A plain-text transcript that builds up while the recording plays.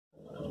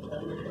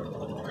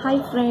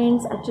Hi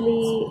friends, actually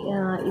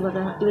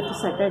ಇವತ್ತು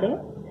Saturday,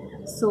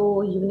 so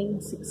evening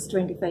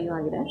 6:25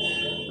 ಆಗಿದೆ.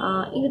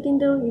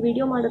 ಇವತ್ತಿಂದು ಈ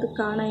ವಿಡಿಯೋ ಮಾಡೋದಕ್ಕೆ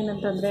ಕಾರಣ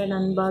ಏನಂತಂದರೆ,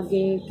 ನನ್ನ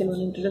ಬಗ್ಗೆ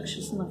ಕೆಲವೊಂದು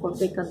ಇಂಟ್ರೊಡಕ್ಷನ್ಸ್ನ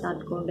ಕೊಡಬೇಕಂತ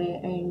ಅಂದ್ಕೊಂಡೆ.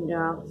 ಆ್ಯಂಡ್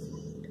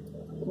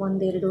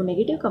ಒಂದೆರಡು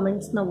ನೆಗೆಟಿವ್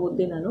ಕಮೆಂಟ್ಸ್ನ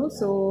ಓದಿದೆ ನಾನು.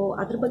 ಸೊ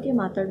ಅದ್ರ ಬಗ್ಗೆ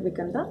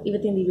ಮಾತಾಡಬೇಕಂತ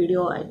ಇವತ್ತಿಂದ ಈ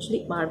ವಿಡಿಯೋ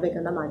ಆ್ಯಕ್ಚುಲಿ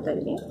ಮಾಡಬೇಕಂತ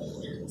ಮಾಡ್ತಾಯಿದ್ದೀನಿ.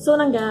 ಸೊ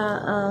ನನಗೆ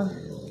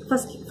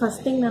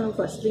ಫಸ್ಟ್ ಥಿಂಗ್ ನಾನು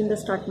ಫಸ್ಟಿಂದ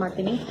ಸ್ಟಾರ್ಟ್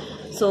ಮಾಡ್ತೀನಿ.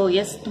 ಸೊ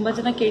ಎಸ್, ತುಂಬ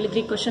ಜನ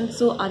ಕೇಳಿದ್ರಿ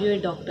questions, are U A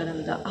doctor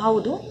ಅಂತ.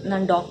 ಹೌದು,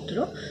 ನಾನು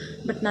ಡಾಕ್ಟರು,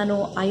 ಬಟ್ ನಾನು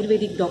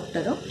Ayurvedic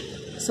doctor.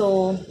 So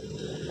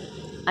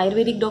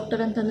Ayurvedic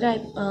doctor ಅಂತಂದರೆ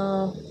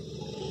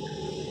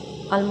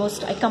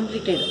ಆಲ್ಮೋಸ್ಟ್ ಐ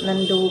ಕಂಪ್ಲೀಟೆಡ್.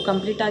 ನಂದು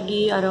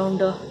ಕಂಪ್ಲೀಟಾಗಿ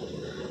ಅರೌಂಡ್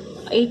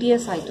 8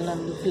 years ಆಯಿತು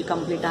ನಂದು ಫುಲ್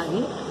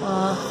ಕಂಪ್ಲೀಟಾಗಿ.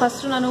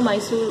 ಫಸ್ಟು ನಾನು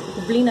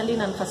ಹುಬ್ಳಿನಲ್ಲಿ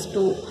ನಾನು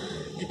ಫಸ್ಟು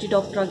ಡ್ಯೂಟಿ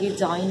ಡಾಕ್ಟ್ರಾಗಿ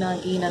ಜಾಯಿನ್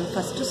ಆಗಿ ನಾನು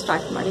ಫಸ್ಟು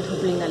ಸ್ಟಾರ್ಟ್ ಮಾಡಿದ್ದು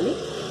ಹುಬ್ಳಿನಲ್ಲಿ.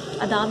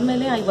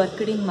 ಅದಾದಮೇಲೆ ಐ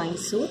ವರ್ಕ್ಡ್ ಇನ್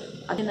ಮೈಸೂರು.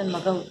 ಅದೇ ನನ್ನ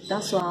ಮಗ ಹುಟ್ಟ.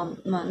 ಸೊ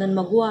ನನ್ನ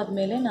ಮಗು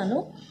ಆದಮೇಲೆ ನಾನು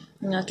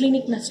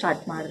ಕ್ಲಿನಿಕ್ನ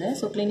ಸ್ಟಾರ್ಟ್ ಮಾಡಿದೆ.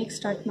 ಸೊ ಕ್ಲಿನಿಕ್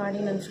ಸ್ಟಾರ್ಟ್ ಮಾಡಿ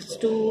ನಾನು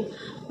ಫಸ್ಟು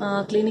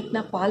ಕ್ಲಿನಿಕ್ನ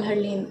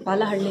ಪಾಲಹಳ್ಳಿ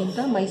ಅಂತ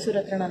ಮೈಸೂರು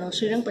ಹತ್ರ, ನಾನು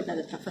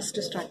ಶ್ರೀರಂಗಪಟ್ಟಣದ ಹತ್ರ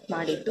ಫಸ್ಟು ಸ್ಟಾರ್ಟ್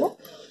ಮಾಡಿದ್ದು.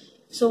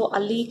 ಸೊ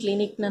ಅಲ್ಲಿ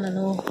ಕ್ಲಿನಿಕ್ನ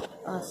ನಾನು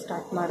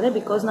ಸ್ಟಾರ್ಟ್ ಮಾಡಿದೆ.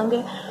 ಬಿಕಾಸ್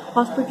ನನಗೆ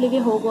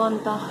ಹಾಸ್ಪಿಟ್ಲಿಗೆ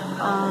ಹೋಗುವಂಥ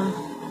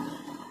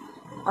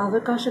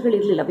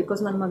ಅವಕಾಶಗಳಿರಲಿಲ್ಲ.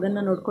 ಬಿಕಾಸ್ ನನ್ನ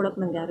ಮಗನ್ನ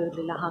ನೋಡ್ಕೊಳ್ಳೋಕೆ ನನಗೆ ಯಾರೂ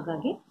ಇರಲಿಲ್ಲ.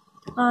 ಹಾಗಾಗಿ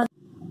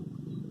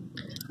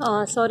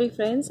ಸಾರಿ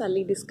ಫ್ರೆಂಡ್ಸ್,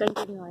 ಅಲ್ಲಿ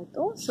ಡಿಸ್ಕಂಟಿನ್ಯೂ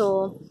ಆಯಿತು. ಸೊ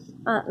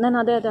ನಾನು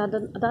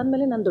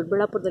ಅದಾದಮೇಲೆ ನಾನು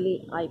ದೊಡ್ಡಬಳ್ಳಾಪುರದಲ್ಲಿ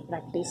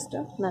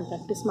ನಾನು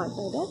ಪ್ರಾಕ್ಟೀಸ್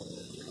ಮಾಡ್ತಾಯಿದ್ದೆ.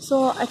 ಸೊ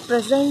ಅಟ್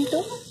ಪ್ರೆಸೆಂಟು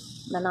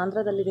ನಾನು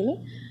ಆಂಧ್ರದಲ್ಲಿದ್ದೀನಿ.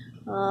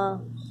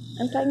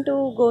 I am trying to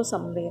go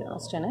somewhere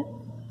ಅಷ್ಟೇ.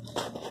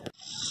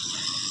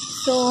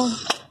 ಸೊ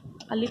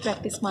ಅಲ್ಲಿ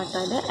ಪ್ರಾಕ್ಟೀಸ್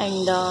ಮಾಡ್ತಾಯಿದ್ದೆ.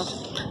 ಆ್ಯಂಡ್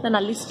ನಾನು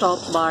ಅಲ್ಲಿ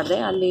ಸ್ಟಾಪ್ ಮಾಡಿದೆ.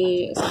 ಅಲ್ಲಿ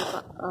ಸ್ವಲ್ಪ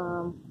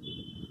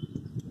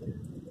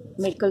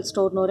ಮೆಡಿಕಲ್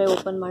ಸ್ಟೋರ್ನವರೇ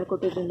ಓಪನ್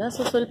ಮಾಡಿಕೊಟ್ಟಿದ್ದರಿಂದ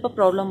ಸ್ವಲ್ಪ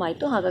ಪ್ರಾಬ್ಲಮ್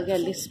ಆಯಿತು. ಹಾಗಾಗಿ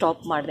ಅಲ್ಲಿ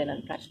ಸ್ಟಾಪ್ ಮಾಡಿದೆ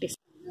ನಾನು ಪ್ರಾಕ್ಟೀಸ್.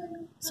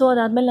 ಸೊ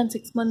ಅದಾದಮೇಲೆ ನಾನು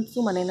 6 months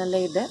ಮನೆಯಲ್ಲೇ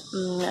ಇದ್ದೆ.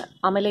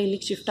 ಆಮೇಲೆ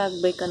ಇಲ್ಲಿಗೆ ಶಿಫ್ಟ್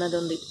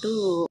ಆಗಬೇಕನ್ನೋದೊಂದಿತ್ತು.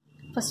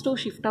 ಫಸ್ಟು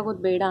ಶಿಫ್ಟ್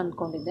ಆಗೋದು ಬೇಡ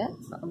ಅಂದ್ಕೊಂಡಿದ್ದೆ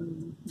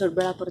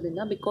ದೊಡ್ಡಬಳ್ಳಾಪುರದಿಂದ.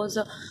 ಬಿಕಾಸ್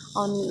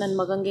ನನ್ನ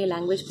ಮಗನಿಗೆ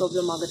ಲ್ಯಾಂಗ್ವೇಜ್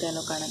ಪ್ರಾಬ್ಲಮ್ ಆಗುತ್ತೆ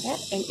ಅನ್ನೋ ಕಾರಣಕ್ಕೆ.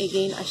 And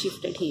again I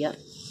shifted here.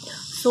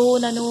 So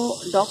ನಾನು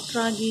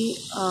ಡಾಕ್ಟ್ರಾಗಿ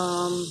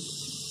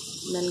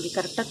ನನಗೆ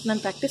ಕರೆಕ್ಟಾಗಿ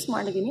ನಾನು ಪ್ರಾಕ್ಟೀಸ್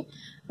ಮಾಡಿದ್ದೀನಿ.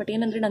 ಬಟ್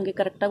ಏನಂದರೆ ನನಗೆ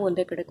ಕರೆಕ್ಟಾಗಿ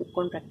ಒಂದೇ ಕಡೆ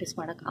ಕುತ್ಕೊಂಡು ಪ್ರಾಕ್ಟೀಸ್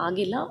ಮಾಡೋಕ್ಕೆ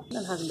ಆಗಿಲ್ಲ.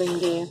 ನನ್ನ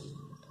ಹಸ್ಬೆಂಡ್ಗೆ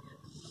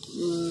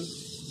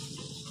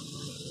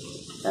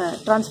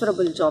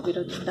ಟ್ರಾನ್ಸ್ಫರಬಲ್ ಜಾಬ್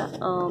ಇರೋದ್ರಿಂದ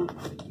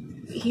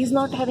he is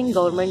not having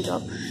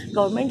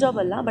government job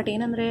ಅಲ್ಲ. ಬಟ್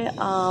ಏನಂದರೆ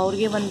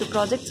ಅವ್ರಿಗೆ ಒಂದು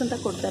ಪ್ರಾಜೆಕ್ಟ್ಸ್ ಅಂತ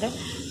ಕೊಡ್ತಾರೆ.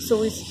 ಸೊ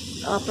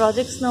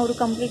ಪ್ರಾಜೆಕ್ಟ್ಸ್ನ ಅವರು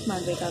ಕಂಪ್ಲೀಟ್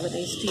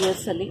ಮಾಡಬೇಕಾಗುತ್ತೆ ಇಷ್ಟು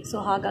ಇಯರ್ಸಲ್ಲಿ. ಸೊ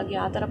ಹಾಗಾಗಿ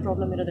ಆ ಥರ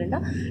ಪ್ರಾಬ್ಲಮ್ ಇರೋದ್ರಿಂದ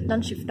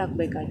ನಾನು ಶಿಫ್ಟ್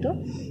ಆಗಬೇಕಾಯ್ತು.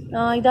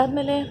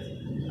 ಇದಾದಮೇಲೆ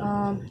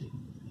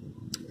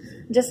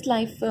ಜಸ್ಟ್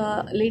ಲೈಫ್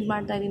ಲೀಡ್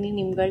ಮಾಡ್ತಾಯಿದ್ದೀನಿ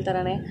ನಿಮ್ಗಳ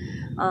ಥರನೇ.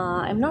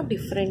 I am not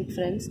different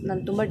friends.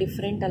 ನಾನು ತುಂಬ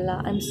ಡಿಫ್ರೆಂಟ್ ಅಲ್ಲ.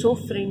 I am so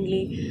friendly.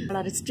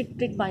 ನಾನು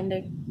ರಿಸ್ಟ್ರಿಕ್ಟೆಡ್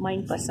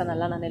ಮೈಂಡ್ ಪರ್ಸನ್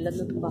ಅಲ್ಲ. ನಾನು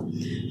ಎಲ್ಲದನ್ನೂ ತುಂಬ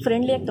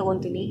ಫ್ರೆಂಡ್ಲಿಯಾಗಿ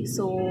ತೊಗೊತೀನಿ.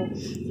 ಸೊ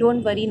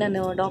ಡೋಂಟ್ ವರಿ,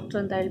 ನಾನು ಡಾಕ್ಟ್ರ್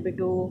ಅಂತ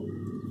ಹೇಳ್ಬಿಟ್ಟು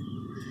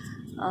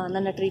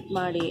ನನ್ನ ಟ್ರೀಟ್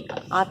ಮಾಡಿ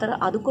ಆ ಥರ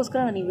ಅದಕ್ಕೋಸ್ಕರ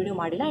ನಾನು ಈ ವಿಡಿಯೋ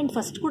ಮಾಡಿಲ್ಲ. ಆ್ಯಂಡ್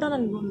ಫಸ್ಟ್ ಕೂಡ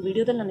ನನ್ನ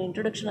ವಿಡಿಯೋದಲ್ಲಿ ನನ್ನ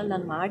ಇಂಟ್ರೊಡಕ್ಷನಲ್ಲಿ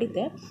ನಾನು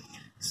ಮಾಡಿದ್ದೆ.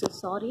 ಸೊ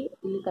ಸಾರಿ,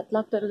 ಇಲ್ಲಿ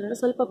ಕತ್ಲಾಗ್ತಾ ಇರೋದ್ರಿಂದ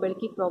ಸ್ವಲ್ಪ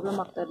ಬೆಳಕಿಗೆ ಪ್ರಾಬ್ಲಮ್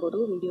ಆಗ್ತಾ ಇರ್ಬೋದು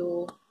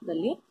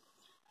ವಿಡಿಯೋದಲ್ಲಿ.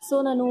 ಸೊ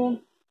ನಾನು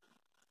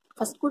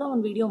ಫಸ್ಟ್ ಕೂಡ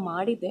ಒಂದು ವಿಡಿಯೋ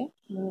ಮಾಡಿದ್ದೆ.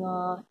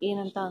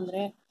 ಏನಂತ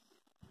ಅಂದರೆ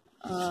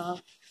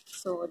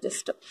ಸೊ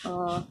ಜಸ್ಟ್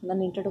ನನ್ನ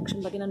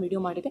ಇಂಟ್ರೊಡಕ್ಷನ್ ಬಗ್ಗೆ ನಾನು ವಿಡಿಯೋ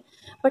ಮಾಡಿದ್ದೆ.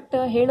 ಬಟ್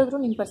ಹೇಳಿದ್ರು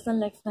ನಿಮ್ಮ ಪರ್ಸನಲ್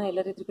ಲೈಫ್ನ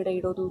ಎಲ್ಲರ ಎದುರುಗಡೆ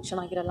ಇಡೋದು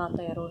ಚೆನ್ನಾಗಿರಲ್ಲ ಅಂತ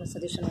ಯಾರೋ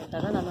ಸಜೆಷನ್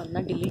ಇದ್ದಾಗ ನಾನು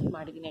ಅದನ್ನು ಡಿಲೀಟ್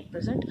ಮಾಡಿದ್ದೀನಿ. ಅಟ್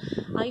ಪ್ರೆಸೆಂಟ್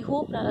ಐ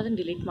ಹೋಪ್ ನಾನು ಅದನ್ನು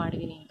ಡಿಲೀಟ್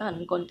ಮಾಡಿದ್ದೀನಿ ಅಂತ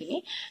ಅಂದ್ಕೊತೀನಿ.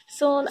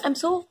 So I am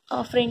so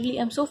friendly,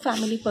 I am so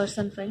family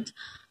person friends.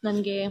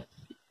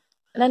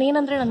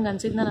 ನಾನೇನಂದರೆ ನನಗೆ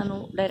ಅನಿಸಿದ್ದನ್ನ ನಾನು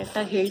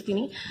ಡೈರೆಕ್ಟಾಗಿ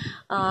ಹೇಳ್ತೀನಿ.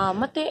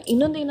 ಮತ್ತು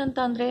ಇನ್ನೊಂದು ಏನಂತ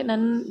ಅಂದರೆ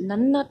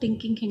ನನ್ನ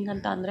ಥಿಂಕಿಂಗ್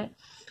ಹೆಂಗಂತ ಅಂದರೆ,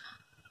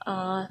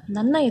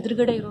 ನನ್ನ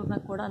ಎದುರುಗಡೆ ಇರೋರನ್ನ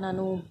ಕೂಡ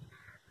ನಾನು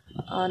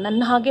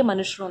ನನ್ನ ಹಾಗೆ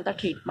ಮನುಷ್ಯರು ಅಂತ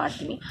ಟ್ರೀಟ್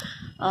ಮಾಡ್ತೀನಿ.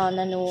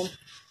 ನಾನು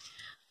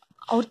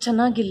ಅವ್ರು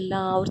ಚೆನ್ನಾಗಿಲ್ಲ,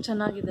 ಅವ್ರು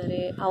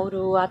ಚೆನ್ನಾಗಿದ್ದಾರೆ,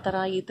 ಅವರು ಆ ಥರ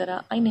ಈ ಥರ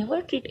I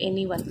never treat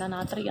any one. ನಾನು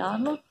ಆ ಥರ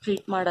ಯಾರನ್ನೂ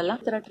ಟ್ರೀಟ್ ಮಾಡಲ್ಲ.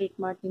 ಆ ಥರ ಟ್ರೀಟ್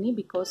ಮಾಡ್ತೀನಿ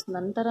ಬಿಕಾಸ್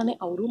ನನ್ನ ಥರನೇ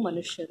ಅವರು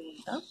ಮನುಷ್ಯರು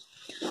ಅಂತ.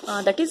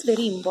 That is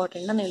very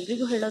important. ನಾನು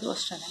ಎಲ್ರಿಗೂ ಹೇಳೋದು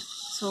ಅಷ್ಟೇ.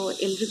 ಸೊ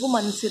ಎಲ್ರಿಗೂ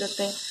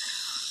ಮನಸ್ಸಿರುತ್ತೆ,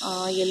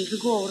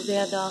 ಎಲ್ರಿಗೂ ಅವ್ರದ್ದೇ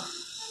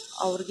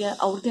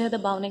ಆದ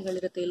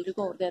ಭಾವನೆಗಳಿರುತ್ತೆ,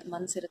 ಎಲ್ರಿಗೂ ಅವ್ರದ್ದೇ ಆದ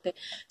ಮನಸ್ಸಿರುತ್ತೆ.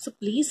 So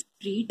please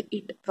treat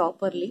it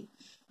properly.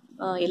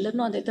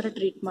 ಎಲ್ಲರನ್ನೂ ಅದೇ ಥರ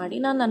ಟ್ರೀಟ್ ಮಾಡಿ.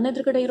 ನನ್ನ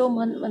ಎದುರುಗಡೆ ಇರೋ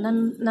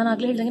ನಾನು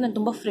ಆಗಲೇ ಹೇಳ್ದಂಗೆ ನಾನು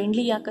ತುಂಬ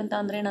ಫ್ರೆಂಡ್ಲಿ. ಯಾಕಂತ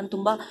ಅಂದರೆ ನಾನು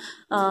ತುಂಬ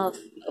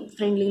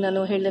ಫ್ರೆಂಡ್ಲಿ. ನಾನು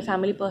ಹೇಳಿದೆ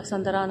ಫ್ಯಾಮಿಲಿ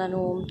ಪರ್ಸನ್ ಥರ.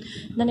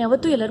 ನಾನು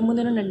ಯಾವತ್ತೂ ಎಲ್ಲರ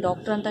ಮುಂದೆನೂ ನಾನು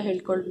ಡಾಕ್ಟ್ರ್ ಅಂತ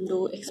ಹೇಳ್ಕೊಂಡು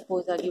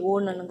ಎಕ್ಸ್ಪೋಸ್ ಆಗಿ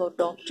ನನಗೆ ಅವ್ರು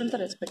ಡಾಕ್ಟ್ರ್ ಅಂತ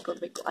ರೆಸ್ಪೆಕ್ಟ್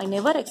ಕೊಡಬೇಕು. I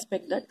never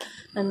expect that.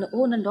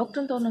 ನಾನು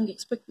ಡಾಕ್ಟ್ರ್ ಅಂತ ಅವ್ರು ನನಗೆ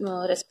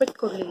ರೆಸ್ಪೆಕ್ಟ್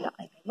ಕೊಡಲಿಲ್ಲ.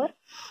 I never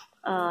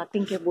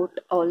think about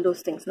all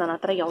those things. ನಾನು ಆ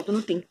ಥರ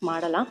ಯಾವುದೂ ಥಿಂಕ್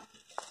ಮಾಡಲ್ಲ.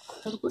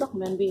 ಅದು ಕೂಡ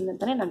ಹ್ಯೂಮನ್ ಬೀಯಿಂಗ್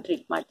ಅಂತಲೇ ನಾನು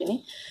ಟ್ರೀಟ್ ಮಾಡ್ತೀನಿ.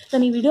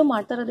 ನಾನು ಈ ವಿಡಿಯೋ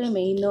ಮಾಡ್ತಾ ಇರೋದೇ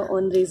ಮೇಯ್ನ್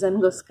ಒಂದು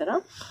ರೀಸನ್ಗೋಸ್ಕರ.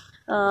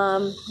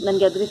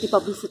 ನನಗೆ ಅದೇ ರೀತಿ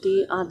ಪಬ್ಲಿಸಿಟಿ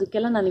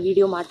ಅದಕ್ಕೆಲ್ಲ ನಾನು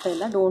ವಿಡಿಯೋ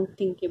ಮಾಡ್ತಾಯಿಲ್ಲ. Don't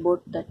think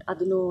about that.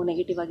 ಅದನ್ನು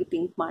ನೆಗೆಟಿವ್ ಆಗಿ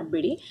ಥಿಂಕ್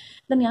ಮಾಡಬೇಡಿ.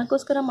 ನಾನು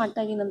ಯಾಕೋಸ್ಕರ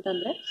ಮಾಡ್ತಾಯಿದ್ದೀನಿ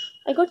ಅಂತಂದರೆ,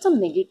 I got some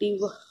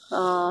negative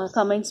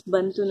comments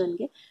ಬಂತು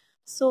ನನಗೆ.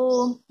 ಸೊ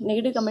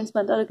ನೆಗೆಟಿವ್ ಕಮೆಂಟ್ಸ್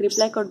ಬಂತು, ಅದಕ್ಕೆ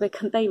ರಿಪ್ಲೈ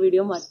ಕೊಡಬೇಕಂತ ಈ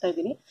ವಿಡಿಯೋ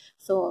ಮಾಡ್ತಾಯಿದ್ದೀನಿ.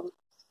 ಸೊ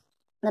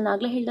ನಾನು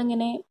ಆಗಲೇ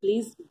ಹೇಳ್ದಂಗೆ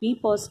ಪ್ಲೀಸ್ ಬಿ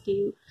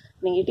ಪಾಸಿಟಿವ್.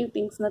 ನೆಗೆಟಿವ್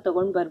ಥಿಂಗ್ಸ್ನ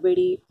ತೊಗೊಂಡು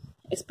ಬರಬೇಡಿ.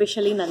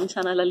 ಎಸ್ಪೆಷಲಿ ನನ್ನ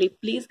ಚಾನಲಲ್ಲಿ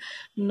please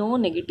no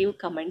negative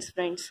comments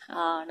friends.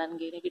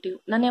 ನನಗೆ ನೆಗೆಟಿವ್,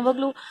 ನಾನು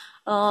ಯಾವಾಗಲೂ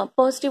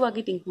ಪಾಸಿಟಿವ್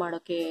ಆಗಿ ಥಿಂಕ್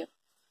ಮಾಡೋಕ್ಕೆ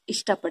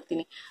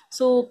ಇಷ್ಟಪಡ್ತೀನಿ.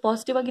 ಸೊ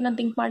ಪಾಸಿಟಿವ್ ಆಗಿ ನಾನು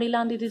ಥಿಂಕ್ ಮಾಡಿಲ್ಲ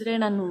ಅಂದಿದ್ದರೆ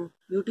ನಾನು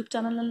ಯೂಟ್ಯೂಬ್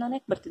ಚಾನಲಲ್ಲಿ ನಾನೇ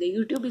ಬರ್ತಿದ್ದೆ.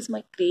 ಯೂಟ್ಯೂಬ್ ಈಸ್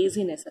ಮೈ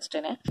ಕ್ರೇಜಿನೆಸ್ ಅಷ್ಟೇ.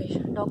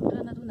 ಡಾಕ್ಟರ್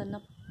ಅನ್ನೋದು ನನ್ನ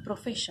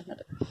ಪ್ರೊಫೆಷನ್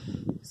ಅದು.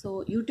 ಸೊ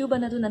ಯೂಟ್ಯೂಬ್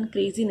ಅನ್ನೋದು ನನ್ನ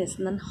ಕ್ರೇಜಿನೆಸ್,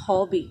 ನನ್ನ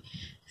hobby.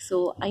 So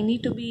I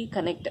need to B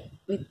connect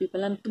with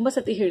people. ನಾನು ತುಂಬ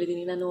ಸತಿ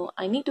ಹೇಳಿದ್ದೀನಿ, ನಾನು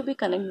I need to B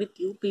connect with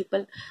you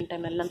people.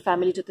 ಟೈಮಲ್ಲಿ ನಾನು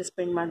ಫ್ಯಾಮಿಲಿ ಜೊತೆ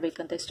ಸ್ಪೆಂಡ್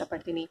ಮಾಡಬೇಕಂತ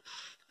ಇಷ್ಟಪಡ್ತೀನಿ.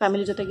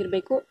 ಫ್ಯಾಮಿಲಿ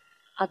ಜೊತೆಗಿರಬೇಕು.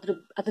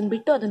 ಅದನ್ನು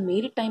ಬಿಟ್ಟು ಅದನ್ನು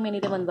ಮೀರಿ ಟೈಮ್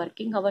ಏನಿದೆ, ಒಂದು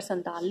ವರ್ಕಿಂಗ್ ಅವರ್ಸ್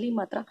ಅಂತ, ಅಲ್ಲಿ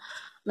ಮಾತ್ರ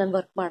ನಾನು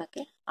ವರ್ಕ್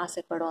ಮಾಡೋಕ್ಕೆ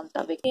ಆಸೆ ಪಡೋ ಅಂಥ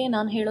ವ್ಯಕ್ತಿ.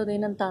 ನಾನು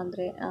ಹೇಳೋದೇನಂತ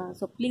ಅಂದರೆ,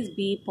 ಸೊ ಪ್ಲೀಸ್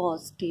ಬಿ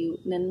ಪಾಸಿಟಿವ್.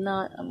 ನನ್ನ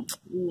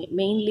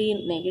ಮೇಯ್ನ್ಲಿ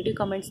ನೆಗೆಟಿವ್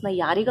ಕಮೆಂಟ್ಸ್ನ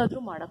ಯಾರಿಗಾದರೂ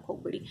ಮಾಡೋಕ್ಕೆ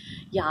ಹೋಗ್ಬೇಡಿ.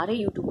 ಯಾರೇ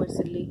ಯೂಟ್ಯೂಬರ್ಸ್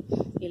ಇರಲಿ,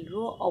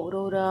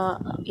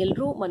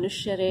 ಎಲ್ಲರೂ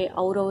ಮನುಷ್ಯರೇ.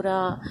 ಅವರವರ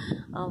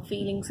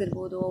ಫೀಲಿಂಗ್ಸ್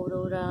ಇರ್ಬೋದು,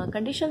 ಅವರವರ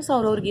ಕಂಡೀಷನ್ಸ್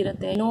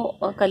ಅವ್ರವ್ರಿಗಿರುತ್ತೆ. ಏನೋ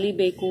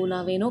ಕಲಿಬೇಕು,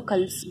 ನಾವೇನೋ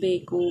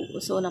ಕಲಿಸ್ಬೇಕು,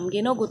 ಸೊ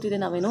ನಮಗೇನೋ ಗೊತ್ತಿದೆ,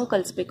 ನಾವೇನೋ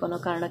ಕಲಿಸ್ಬೇಕು ಅನ್ನೋ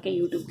ಕಾರಣಕ್ಕೆ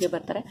ಯೂಟ್ಯೂಬ್ಗೆ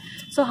ಬರ್ತಾರೆ.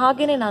 ಸೊ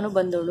ಹಾಗೆಯೇ ನಾನು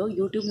ಬಂದವಳು.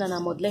 ಯೂಟ್ಯೂಬ್, ನಾನು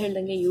ಮೊದಲೇ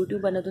ಹೇಳ್ದಂಗೆ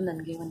ಯೂಟ್ಯೂಬ್ ಅನ್ನೋದು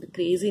ನನಗೆ ಒಂದು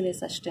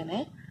ಕ್ರೇಜಿನೆಸ್ ಅಷ್ಟೇ.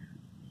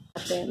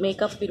 ಮತ್ತು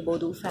ಮೇಕಪ್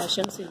ಇರ್ಬೋದು,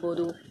 ಫ್ಯಾಷನ್ಸ್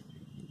ಇರ್ಬೋದು,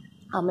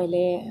 ಆಮೇಲೆ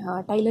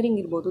ಟೈಲರಿಂಗ್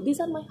ಇರ್ಬೋದು. ದೀಸ್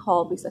ಆರ್ ಮೈ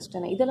ಹಾಬೀಸ್ ಅಷ್ಟೇ.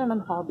 ಇದೆಲ್ಲ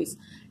ನನ್ನ ಹಾಬೀಸ್.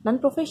 ನನ್ನ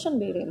ಪ್ರೊಫೆಷನ್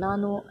ಬೇರೆ,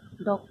 ನಾನು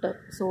ಡಾಕ್ಟರ್.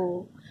 ಸೊ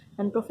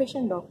ನನ್ನ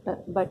ಪ್ರೊಫೆಷನ್ ಡಾಕ್ಟರ್,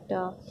 ಬಟ್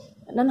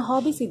ನನ್ನ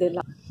ಹಾಬೀಸ್ ಇದೆಲ್ಲ.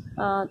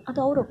 ಅದು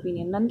ಅವ್ರ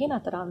ಒಪಿನಿಯನ್. ನನಗೇನು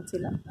ಆ ಥರ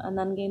ಅನಿಸಿಲ್ಲ.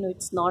 ನನಗೇನು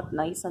ಇಟ್ಸ್ ನಾಟ್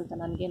ನೈಸ್ ಅಂತ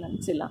ನನಗೇನು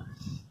ಅನಿಸಿಲ್ಲ.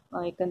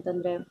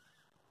 ಯಾಕಂತಂದರೆ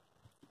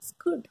ಇಟ್ಸ್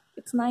ಗುಡ್,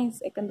 ಇಟ್ಸ್ ನೈಸ್.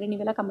 ಯಾಕಂದರೆ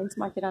ನೀವೆಲ್ಲ ಕಮೆಂಟ್ಸ್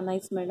ಮಾಡ್ತೀರಾ,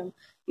 ನೈಸ್ ಮೇಡಮ್,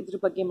 ಇದ್ರ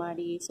ಬಗ್ಗೆ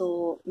ಮಾಡಿ. ಸೊ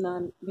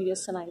ನಾನು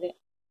ವೀಡಿಯೋಸ್ ಚೆನ್ನಾಗಿದೆ,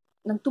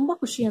 ನಂಗೆ ತುಂಬ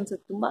ಖುಷಿ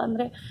ಅನ್ಸುತ್ತೆ. ತುಂಬ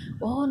ಅಂದರೆ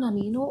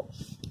ನಾನೇನೋ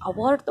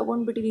ಅವಾರ್ಡ್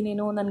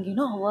ತೊಗೊಂಡ್ಬಿಟ್ಟಿದ್ದೀನೇನೋ,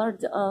 ನನಗೇನೋ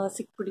ಅವಾರ್ಡ್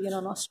ಸಿಕ್ಬಿಟ್ಟಿದ್ದೀನೋ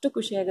ಅನ್ನೋ ಅಷ್ಟು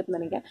ಖುಷಿ ಆಗುತ್ತೆ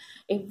ನನಗೆ.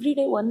 ಎವ್ರಿ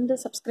ಡೇ ಒಂದು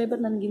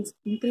ಸಬ್ಸ್ಕ್ರೈಬರ್ ನನಗೆ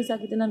ಇನ್ಕ್ರೀಸ್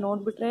ಆಗಿದ್ದನ್ನು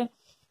ನೋಡಿಬಿಟ್ರೆ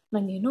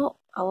ನನಗೇನೋ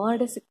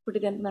ಅವಾರ್ಡೇ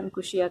ಸಿಕ್ಬಿಟ್ಟಿದೆ ಅಂತ ನಾನು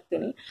ಖುಷಿ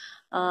ಆಗ್ತೀನಿ.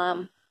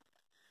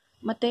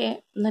 ಮತ್ತು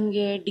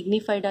ನನಗೆ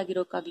ಡಿಗ್ನಿಫೈಡ್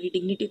ಆಗಿರೋಕ್ಕಾಗಲಿ,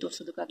 ಡಿಗ್ನಿಟಿ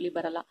ತೋರಿಸೋದಕ್ಕಾಗಲಿ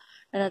ಬರಲ್ಲ.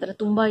 ನನ್ನ ಹತ್ರ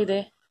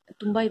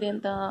ತುಂಬ ಇದೆ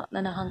ಅಂತ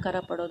ನಾನು ಅಹಂಕಾರ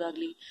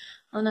ಪಡೋದಾಗಲಿ,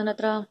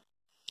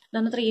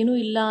 ನನ್ನ ಹತ್ರ ಏನೂ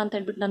ಇಲ್ಲ ಅಂತ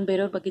ಹೇಳ್ಬಿಟ್ಟು ನಾನು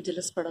ಬೇರೆಯವ್ರ ಬಗ್ಗೆ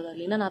ಜಲಸ್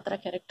ಪಡೋದಾಗಲಿ, ನಾನು ಆ ಥರ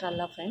ಕ್ಯಾರೆಕ್ಟರ್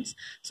ಅಲ್ಲ ಫ್ರೆಂಡ್ಸ್.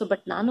 ಸೊ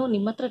ಬಟ್ ನಾನು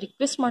ನಿಮ್ಮ ಹತ್ರ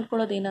ರಿಕ್ವೆಸ್ಟ್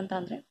ಮಾಡ್ಕೊಳ್ಳೋದು ಏನಂತ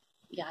ಅಂದರೆ,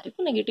 ಯಾರಿಗೂ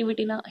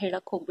ನೆಗೆಟಿವಿಟಿನ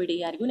ಹೇಳಕ್ಕೆ ಹೋಗಬೇಡಿ,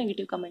 ಯಾರಿಗೂ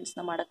ನೆಗೆಟಿವ್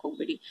ಕಮೆಂಟ್ಸ್ನ ಮಾಡೋಕ್ಕೆ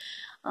ಹೋಗಬೇಡಿ.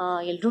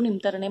 ಎಲ್ಲರೂ ನಿಮ್ಮ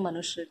ಥರನೇ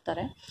ಮನುಷ್ಯರು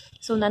ಇರ್ತಾರೆ.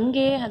 ಸೊ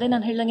ನನಗೆ ಅದೇ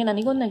ನಾನು ಹೇಳ್ದಂಗೆ,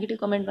 ನನಗೊಂದು ನೆಗೆಟಿವ್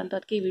ಕಮೆಂಟ್ ಬಂತು,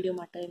 ಅದಕ್ಕೆ ಈ ವಿಡಿಯೋ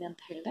ಮಾಡ್ತಾಯಿದ್ದೀನಿ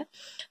ಅಂತ ಹೇಳಿದೆ.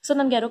 ಸೊ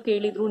ನನಗೆ ಯಾರೋ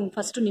ಕೇಳಿದರು,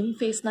 ಫಸ್ಟು ನಿಮ್ಮ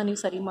ಫೇಸ್ನ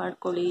ನೀವು ಸರಿ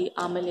ಮಾಡ್ಕೊಳ್ಳಿ,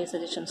 ಆಮೇಲೆ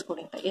ಸಜೆಷನ್ಸ್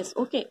ಕೊಡಿ ಅಂತ. S,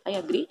 okay, I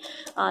agree.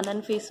 ನನ್ನ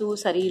ಫೇಸು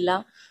ಸರಿ ಇಲ್ಲ.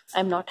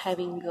 I am not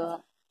having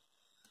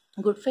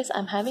good face. I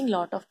am having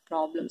lot of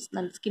problems.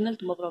 ನನ್ನ ಸ್ಕಿನ್ನಲ್ಲಿ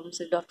ತುಂಬ ಪ್ರಾಬ್ಲಮ್ಸ್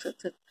ಇದೆ.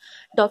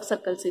 ಡಾರ್ಕ್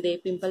ಸರ್ಕಲ್ಸ್ ಇದೆ,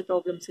 ಪಿಂಪಲ್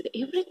ಪ್ರಾಬ್ಲಮ್ಸ್ ಇದೆ,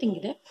 ಎವ್ರಿಥಿಂಗ್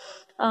ಇದೆ.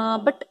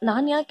 ಬಟ್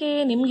ನಾನು ಯಾಕೆ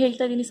ನಿಮ್ಗೆ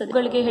ಹೇಳ್ತಾ ಇದ್ದೀನಿ,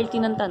 ಸದ್ಯಗಳಿಗೆ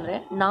ಹೇಳ್ತೀನಿ ಅಂತಂದರೆ,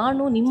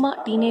 ನಾನು ನಿಮ್ಮ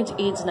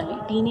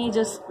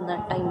ಟೀನೇಜರ್ಸ್ನ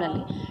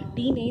ಟೈಮ್ನಲ್ಲಿ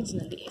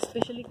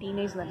ಎಸ್ಪೆಷಲಿ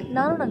ಟೀನೇಜ್ನಲ್ಲಿ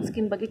ನಾನು ನನ್ನ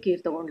ಸ್ಕಿನ್ ಬಗ್ಗೆ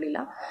ಕೇರ್ ತೊಗೊಳ್ಲಿಲ್ಲ.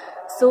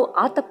 ಸೊ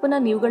ಆ ತಪ್ಪನ್ನು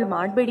ನೀವುಗಳು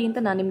ಮಾಡಬೇಡಿ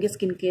ಅಂತ ನಾನು ನಿಮಗೆ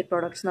ಸ್ಕಿನ್ ಕೇರ್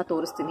ಪ್ರಾಡಕ್ಟ್ಸ್ನ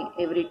ತೋರಿಸ್ತೀನಿ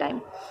ಎವ್ರಿ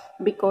ಟೈಮ್.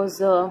 ಬಿಕಾಸ್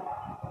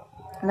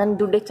ನನ್ನ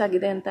ದುಡ್ಡು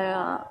ಹೆಚ್ಚಾಗಿದೆ ಅಂತ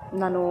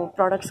ನಾನು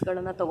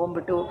ಪ್ರಾಡಕ್ಟ್ಸ್ಗಳನ್ನು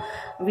ತೊಗೊಂಡ್ಬಿಟ್ಟು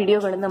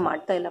ವಿಡಿಯೋಗಳನ್ನು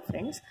ಮಾಡ್ತಾಯಿಲ್ಲ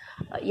ಫ್ರೆಂಡ್ಸ್.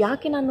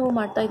 ಯಾಕೆ ನಾನು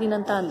ಮಾಡ್ತಾಯಿದ್ದೀನಿ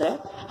ಅಂತ ಅಂದರೆ,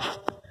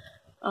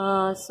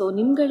 ಸೊ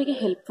ನಿಮ್ಗಳಿಗೆ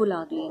ಹೆಲ್ಪ್ಫುಲ್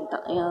ಆಗಲಿ ಅಂತ.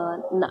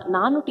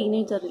 ನಾನು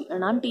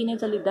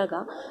ಟೀನೇಜಲ್ಲಿದ್ದಾಗ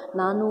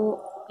ನಾನು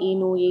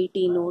ಏನು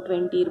 18,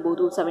 20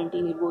 ಇರ್ಬೋದು,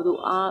 17 ಇರ್ಬೋದು,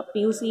 ಆ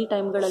PUC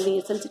ಟೈಮ್ಗಳಲ್ಲಿ,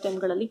 SLC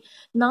ಟೈಮ್ಗಳಲ್ಲಿ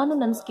ನಾನು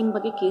ನನ್ನ ಸ್ಕಿನ್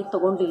ಬಗ್ಗೆ ಕೇರ್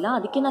ತೊಗೊಂಡಿಲ್ಲ.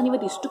 ಅದಕ್ಕೆ ನಾನು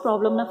ಇವತ್ತು ಇಷ್ಟು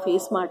ಪ್ರಾಬ್ಲಮ್ನ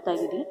ಫೇಸ್ ಮಾಡ್ತಾ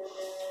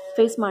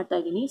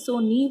ಇದ್ದೀನಿ. ಸೊ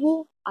ನೀವು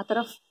ಆ ಥರ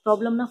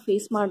ಪ್ರಾಬ್ಲಮ್ನ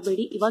ಫೇಸ್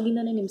ಮಾಡಬೇಡಿ.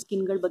 ಇವಾಗಿಂದನೇ ನಿಮ್ಮ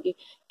ಸ್ಕಿನ್ಗಳ ಬಗ್ಗೆ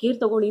ಕೇರ್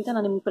ತೊಗೊಳ್ಳಿ ಅಂತ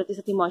ನಾನು ನಿಮ್ಗೆ ಪ್ರತಿ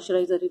ಸತಿ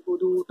ಮಾಯ್ಶ್ಚರೈಸರ್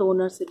ಇರ್ಬೋದು,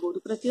 ಟೋನರ್ಸ್ ಇರ್ಬೋದು,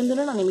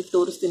 ಪ್ರತಿಯೊಂದನ್ನು ನಾನು ನಿಮಗೆ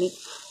ತೋರಿಸ್ತೀನಿ.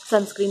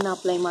 ಸನ್ಸ್ಕ್ರೀನ್ನ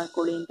ಅಪ್ಲೈ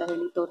ಮಾಡ್ಕೊಳ್ಳಿ ಅಂತ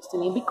ಹೇಳಿ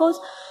ತೋರಿಸ್ತೀನಿ. ಬಿಕಾಸ್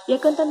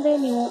ಯಾಕಂತಂದರೆ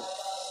ನೀವು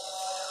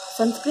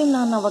ಸನ್ಸ್ಕ್ರೀನ್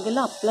ನಾನು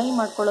ಅವಾಗೆಲ್ಲ ಅಪ್ಲೈ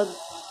ಮಾಡ್ಕೊಳ್ಳೋದು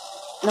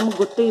ನಮಗೆ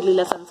ಗೊತ್ತೇ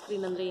ಇರಲಿಲ್ಲ.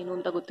 ಸನ್ಸ್ಕ್ರೀನ್ ಅಂದರೆ ಏನು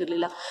ಅಂತ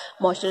ಗೊತ್ತಿರಲಿಲ್ಲ,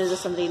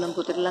 ಮಾಯ್ಶ್ಚರೈಸರ್ಸ್ ಅಂದರೆ ಏನು ಅಂತ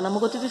ಗೊತ್ತಿರಲಿಲ್ಲ.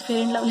 ನಮಗೆ ಗೊತ್ತಿದ್ದು ಫೇರ್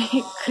ಆ್ಯಂಡ್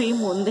ಲವ್ಲಿ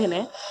ಕ್ರೀಮ್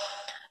ಒಂದೇ.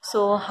 ಸೊ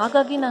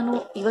ಹಾಗಾಗಿ ನಾನು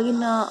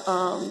ಇವಾಗಿನ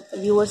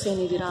ವ್ಯೂವರ್ಸ್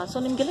ಏನಿದ್ದೀರಾ, ಸೊ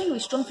ನಿಮಗೆಲ್ಲ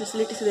ಇಷ್ಟೊಂದು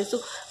ಫೆಸಿಲಿಟೀಸ್ ಇದೆ. So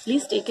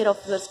please take care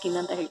of your skin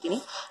ಅಂತ ಹೇಳ್ತೀನಿ.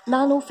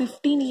 ನಾನು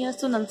 15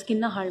 ಇಯರ್ಸು ನನ್ನ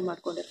ಸ್ಕಿನ್ನ ಹಾಳು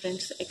ಮಾಡಿಕೊಂಡೆ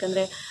ಫ್ರೆಂಡ್ಸ್.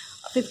 ಯಾಕಂದರೆ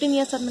 15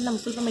 ಇಯರ್ಸ್ ಆದಮೇಲೆ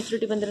ನಮ್ಗೆ ಸ್ವಲ್ಪ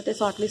ಮೆಚುರಿಟಿ ಬಂದಿರುತ್ತೆ.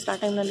 ಸೊ ಅಟ್ಲೀಸ್ಟ್ ಆ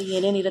ಟೈಮ್ನಲ್ಲಿ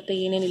ಏನೇನಿರುತ್ತೆ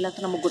ಏನೇನಿಲ್ಲ ಅಂತ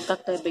ನಮಗೆ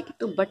ಗೊತ್ತಾಗ್ತಾ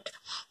ಇರಬೇಕಿತ್ತು. ಬಟ್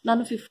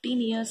ನಾನು 15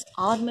 ಇಯರ್ಸ್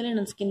ಆದಮೇಲೆ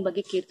ನನ್ನ ಸ್ಕಿನ್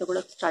ಬಗ್ಗೆ ಕೇರ್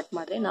ತೊಗೊಳಕ್ಕೆ ಸ್ಟಾರ್ಟ್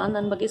ಮಾಡಿದೆ. ನಾನು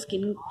ನನ್ನ ಬಗ್ಗೆ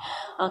ಸ್ಕಿನ್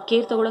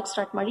ಕೇರ್ ತೊಗೊಳಕ್ಕೆ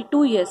ಸ್ಟಾರ್ಟ್ ಮಾಡಿ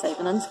 2 ಇಯರ್ಸ್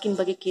ಆಯಿತು. ನನ್ನ ಸ್ಕಿನ್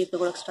ಬಗ್ಗೆ ಕೇರ್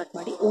ತೊಗೊಳಕ್ಕೆ ಸ್ಟಾರ್ಟ್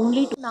ಮಾಡಿ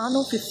ನಾನು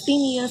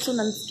 15 ಇಯರ್ಸು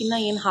ನನ್ನ ಸ್ಕಿನ್ನ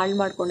ಏನು ಹಾಳು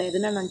ಮಾಡಿಕೊಂಡೆ,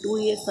 ಅದನ್ನು ನಾನು 2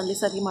 ಇಯರ್ಸ್ನಲ್ಲಿ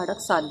ಸರಿ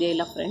ಮಾಡೋಕ್ಕೆ ಸಾಧ್ಯ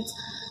ಇಲ್ಲ ಫ್ರೆಂಡ್ಸ್.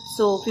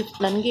 ಸೊ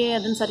ನನಗೆ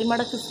ಅದನ್ನು ಸರಿ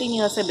ಮಾಡೋಕ್ಕೆ 15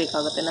 ಇಯರ್ಸೇ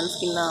ಬೇಕಾಗುತ್ತೆ ನನ್ನ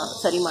ಸ್ಕಿನ್ನ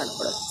ಸರಿ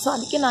ಮಾಡ್ಕೊಳ್ಳೋದು. ಸೊ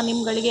ಅದಕ್ಕೆ ನಾನು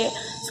ನಿಮ್ಗಳಿಗೆ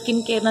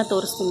ಸ್ಕಿನ್ ಕೇರ್ನ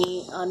ತೋರಿಸ್ತೀನಿ.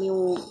 ನೀವು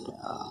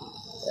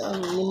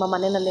ನಿಮ್ಮ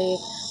ಮನೆಯಲ್ಲೇ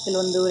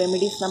ಕೆಲವೊಂದು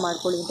ರೆಮಿಡೀಸ್ನ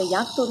ಮಾಡ್ಕೊಳ್ಳಿ ಅಂತ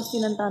ಯಾಕೆ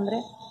ತೋರಿಸ್ತೀನಿ ಅಂತ ಅಂದರೆ,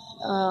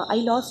 I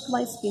lost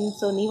my skin.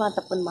 So ನೀವು ಆ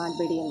ತಪ್ಪನ್ನು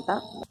ಮಾಡಬೇಡಿ ಅಂತ.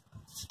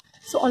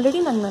 ಸೊ ಆಲ್ರೆಡಿ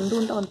ನಂದು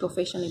ಅಂತ ಒಂದು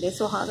ಪ್ರೊಫೆಷನ್ ಇದೆ.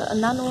 ಸೊ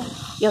ನಾನು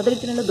ಯಾವುದೇ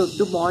ರೀತಿಯಲ್ಲೂ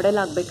ದೊಡ್ಡ ಮಾಡೆಲ್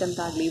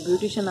ಆಗಬೇಕಂತಾಗಲಿ,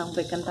 ಬ್ಯೂಟಿಷಿಯನ್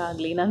ಆಗಬೇಕಂತ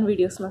ಆಗಲಿ ನಾನು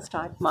ವೀಡಿಯೋಸ್ನ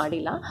ಸ್ಟಾರ್ಟ್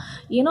ಮಾಡಿಲ್ಲ.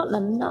 ಏನೋ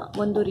ನನ್ನ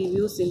ಒಂದು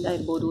ರಿವ್ಯೂಸಿಂದ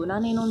ಇರ್ಬೋದು,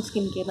 ನಾನೇನೋ ಒಂದು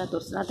ಸ್ಕಿನ್ ಕೇರ್ನ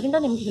ತೋರಿಸ್ತೀನಿ, ಅದರಿಂದ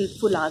ನಿಮ್ಗೆ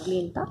ಹೆಲ್ಪ್ಫುಲ್ ಆಗಲಿ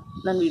ಅಂತ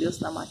ನಾನು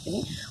ವೀಡಿಯೋಸ್ನ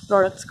ಮಾಡ್ತೀನಿ,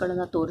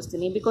 ಪ್ರಾಡಕ್ಟ್ಸ್ಗಳನ್ನು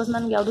ತೋರಿಸ್ತೀನಿ. ಬಿಕಾಸ್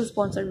ನನಗೆ ಯಾವುದು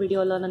ಸ್ಪಾನ್ಸರ್ಡ್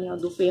ವೀಡಿಯೋ ಅಲ್ಲ, ನಾನು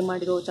ಯಾವುದು ಪೇ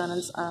ಮಾಡಿರೋ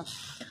ಚಾನಲ್ಸ್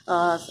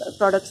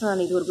ಪ್ರಾಡಕ್ಟ್ಸ್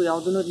ನಾನು ಇದುವರೆಗೂ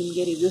ಯಾವುದೂ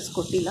ನಿಮಗೆ ರಿವ್ಯೂಸ್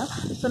ಕೊಟ್ಟಿಲ್ಲ.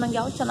 ಸೊ ನಂಗೆ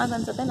ಯಾವ್ದು ಚೆನ್ನಾಗಿ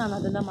ಅನಿಸುತ್ತೆ ನಾನು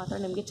ಅದನ್ನು ಮಾತ್ರ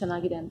ನಿಮಗೆ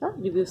ಚೆನ್ನಾಗಿದೆ ಅಂತ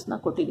ರಿವ್ಯೂಸ್ನ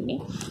ಕೊಟ್ಟಿದ್ದೀನಿ.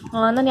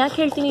 ನಾನು ಯಾಕೆ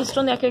ಹೇಳ್ತೀನಿ,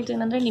 ಇಷ್ಟೊಂದು ಯಾಕೆ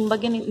ಹೇಳ್ತೀನಿ ಅಂದರೆ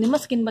ನಿಮ್ಮ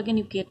ಸ್ಕಿನ್ ಬಗ್ಗೆ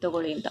ನೀವು ಕೇರ್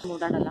ತೊಗೊಳ್ಳಿ ಅಂತ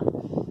ಓಡಾಡಲ್ಲ.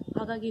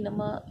 ಹಾಗಾಗಿ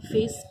ನಮ್ಮ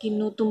ಫೇಸ್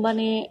ಸ್ಕಿನ್ನು ತುಂಬಾ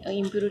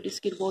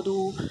ಇಂಪ್ಯೂರಿಟೀಸ್ಗಿರ್ಬೋದು,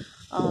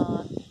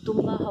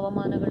 ತುಂಬ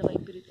ಹವಾಮಾನಗಳ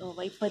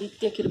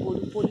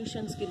ವೈಪರೀತ್ಯಕ್ಕಿರ್ಬೋದು,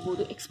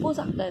 ಪೊಲ್ಯೂಷನ್ಸ್ಗಿರ್ಬೋದು ಎಕ್ಸ್ಪೋಸ್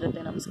ಆಗ್ತಾ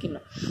ಇರುತ್ತೆ ನಮ್ಮ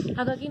ಸ್ಕಿನ್ನು.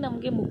 ಹಾಗಾಗಿ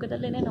ನಮಗೆ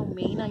ಮುಖದಲ್ಲೇ ನಾವು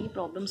ಮೇಯ್ನಾಗಿ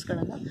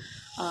ಪ್ರಾಬ್ಲಮ್ಸ್ಗಳನ್ನು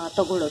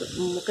ತಗೊಳ್ಳೋದು,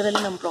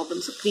 ಮುಖದಲ್ಲಿ ನಮ್ಮ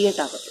ಪ್ರಾಬ್ಲಮ್ಸು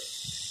ಕ್ರಿಯೇಟ್ ಆಗೋದು.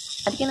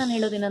 ಅದಕ್ಕೆ ನಾನು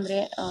ಹೇಳೋದೇನೆಂದರೆ,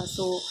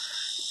 ಸೊ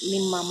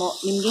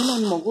ನಿಮಗೇನು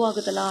ಒಂದು ಮಗು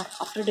ಆಗುತ್ತಲ್ಲ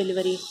ಆಫ್ಟರ್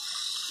ಡೆಲಿವರಿ,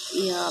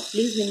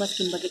 ಪ್ಲೀಸ್ ನಿಮ್ಮ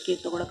ಸ್ಕಿನ್ ಬಗ್ಗೆ ಕೇರ್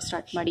ತೊಗೊಳಕ್ಕೆ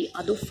ಸ್ಟಾರ್ಟ್ ಮಾಡಿ.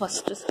 ಅದು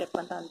ಫಸ್ಟ್ ಸ್ಟೆಪ್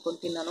ಅಂತ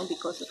ಅಂದ್ಕೊತೀನಿ ನಾನು.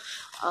 Because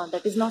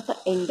that is not the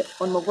end.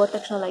 ಒಂದು ಮಗು ಆದ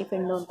ತಕ್ಷಣ ಲೈಫ್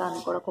ಎಂಡು ಅಂತ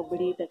ಅಂದ್ಕೊಳಕ್ಕೆ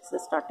ಹೋಗ್ಬಿಡಿ. That's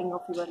the starting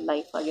of your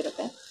life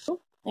ಆಗಿರುತ್ತೆ.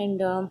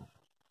 ಆ್ಯಂಡ್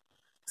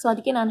ಸೊ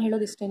ಅದಕ್ಕೆ ನಾನು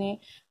ಹೇಳೋದಿಷ್ಟೇ,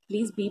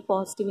 please be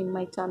positive in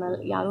my channel.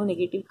 ಯಾರೂ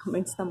ನೆಗೆಟಿವ್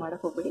ಕಮೆಂಟ್ಸ್ನ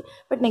ಮಾಡೋಕ್ಕೆ ಹೋಗ್ಬೇಡಿ.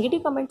 ಬಟ್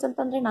ನೆಗೆಟಿವ್ ಕಮೆಂಟ್ಸ್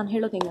ಅಂತಂದರೆ ನಾನು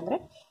ಹೇಳೋದು ಹೆಂಗಂದರೆ,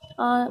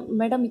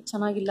 ಮೇಡಮ್ ಇದು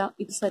ಚೆನ್ನಾಗಿಲ್ಲ,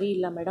 ಇದು ಸರಿ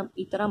ಇಲ್ಲ ಮೇಡಮ್,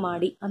 ಈ ಥರ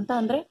ಮಾಡಿ ಅಂತ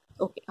ಅಂದರೆ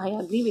okay, I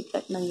agree with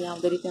that. ನನಗೆ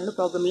ಯಾವುದೇ ರೀತಿಯಲ್ಲೂ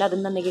ಪ್ರಾಬ್ಲಮ್ ಇಲ್ಲ.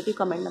 ಅದನ್ನು ನೆಗೆಟಿವ್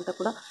ಕಮೆಂಟ್ ಅಂತ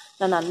ಕೂಡ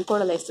ನಾನು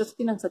ಅಂದ್ಕೊಳ್ಳಲ್ಲ.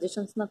 ಎಷ್ಟೊತ್ತಿ ನಂಗೆ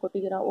ಸಜೆಷನ್ಸ್ನ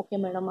ಕೊಟ್ಟಿದ್ದೀರಾ, ಓಕೆ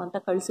ಮೇಡಮ್ ಅಂತ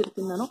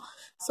ಕಳಿಸಿರ್ತೀನಿ ನಾನು.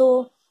 ಸೊ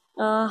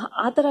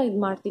ಆ ಥರ ಇದು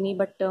ಮಾಡ್ತೀನಿ.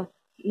 ಬಟ್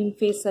ನಿಮ್ಮ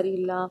ಫೇಸ್ ಸರಿ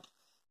ಇಲ್ಲ,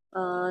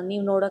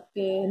 ನೀವು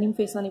ನೋಡೋಕ್ಕೆ ನಿಮ್ಮ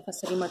ಫೇಸ್ನ ನೀವು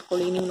ಫಸ್ಟ್ ಸರಿ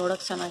ಮಾಡ್ಕೊಳ್ಳಿ, ನೀವು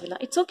ನೋಡೋಕ್ಕೆ ಚೆನ್ನಾಗಿಲ್ಲ,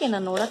 ಇಟ್ಸ್ ಓಕೆ.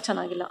 ನಾನು ನೋಡೋಕ್ಕೆ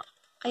ಚೆನ್ನಾಗಿಲ್ಲ,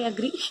 ಐ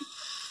ಅಗ್ರಿ.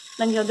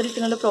 ನನಗೆ ಯಾವುದೇ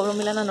ರೀತಿಯಲ್ಲೂ ಪ್ರಾಬ್ಲಮ್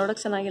ಇಲ್ಲ. ನಾನು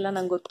ನೋಡೋಕ್ಕೆ ಚೆನ್ನಾಗಿಲ್ಲ,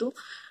 ನಂಗೆ ಗೊತ್ತು.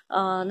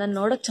 ನಾನು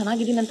ನೋಡೋಕ್ಕೆ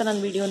ಚೆನ್ನಾಗಿದ್ದೀನಿ ಅಂತ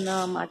ನಾನು ವೀಡಿಯೋನ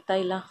ಮಾಡ್ತಾ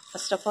ಇಲ್ಲ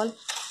ಫಸ್ಟ್ ಆಫ್ ಆಲ್.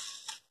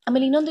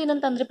 ಆಮೇಲೆ ಇನ್ನೊಂದು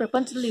ಏನಂತ ಅಂದರೆ,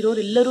 ಪ್ರಪಂಚದಲ್ಲಿ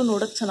ಇರೋರೆಲ್ಲರೂ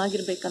ನೋಡೋಕ್ಕೆ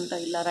ಚೆನ್ನಾಗಿರ್ಬೇಕಂತ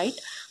ಇಲ್ಲ, ರೈಟ್?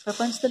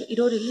 ಪ್ರಪಂಚದಲ್ಲಿ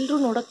ಇರೋರೆಲ್ಲರೂ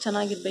ನೋಡೋಕ್ಕೆ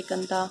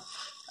ಚೆನ್ನಾಗಿರ್ಬೇಕಂತ,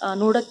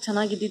 ನೋಡೋಕ್ಕೆ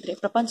ಚೆನ್ನಾಗಿದ್ದಿದ್ರೆ,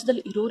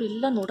 ಪ್ರಪಂಚದಲ್ಲಿ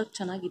ಇರೋರೆಲ್ಲ ನೋಡೋಕ್ಕೆ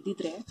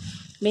ಚೆನ್ನಾಗಿದ್ದಿದ್ರೆ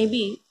ಮೇ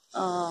ಬಿ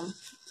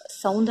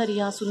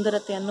ಸೌಂದರ್ಯ,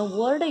 ಸುಂದರತೆ ಅನ್ನೋ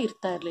ವರ್ಡೇ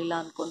ಇರ್ತಾ ಇರಲಿಲ್ಲ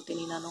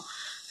ಅಂದ್ಕೊತೀನಿ ನಾನು.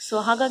 ಸೊ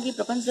ಹಾಗಾಗಿ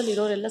ಪ್ರಪಂಚದಲ್ಲಿ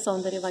ಇರೋರೆಲ್ಲ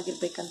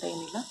ಸೌಂದರ್ಯವಾಗಿರ್ಬೇಕಂತ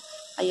ಏನಿಲ್ಲ.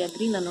 ಐ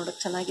ಅಗ್ರಿ, ನಾನು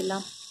ನೋಡೋಕ್ಕೆ ಚೆನ್ನಾಗಿಲ್ಲ,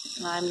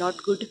 I am not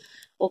good,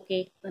 okay,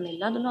 ನಾನು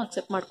ಎಲ್ಲದನ್ನು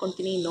ಅಕ್ಸೆಪ್ಟ್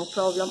ಮಾಡ್ಕೊತೀನಿ, ನೋ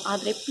ಪ್ರಾಬ್ಲಮ್.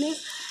 ಆದರೆ ಪ್ಲೀಸ್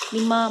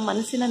ನಿಮ್ಮ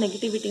ಮನಸ್ಸಿನ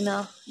ನೆಗೆಟಿವಿಟಿನ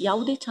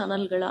ಯಾವುದೇ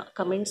ಚಾನಲ್ಗಳ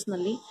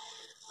ಕಮೆಂಟ್ಸ್ನಲ್ಲಿ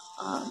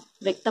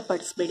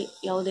ವ್ಯಕ್ತಪಡಿಸ್ಬೇಡಿ.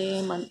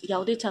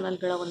 ಯಾವುದೇ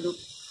ಚಾನಲ್ಗಳ ಒಂದು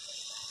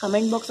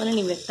ಕಮೆಂಟ್ ಬಾಕ್ಸಲ್ಲಿ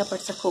ನೀವು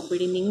ವ್ಯಕ್ತಪಡ್ಸೋಕ್ಕೆ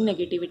ಹೋಗಬೇಡಿ ನಿಮ್ಮ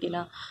ನೆಗೆಟಿವಿಟಿನ.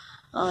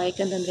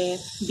 ಯಾಕಂತಂದರೆ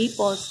ಬಿ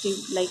ಪಾಸಿಟಿವ್.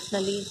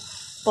 ಲೈಫ್ನಲ್ಲಿ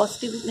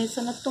ಪಾಸಿಟಿವ್ನೆಸ್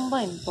ಅನ್ನೋದು ತುಂಬ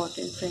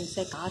ಇಂಪಾರ್ಟೆಂಟ್ ಫ್ರೆಂಡ್ಸ್.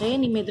 ಯಾರೇ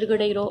ನಿಮ್ಮ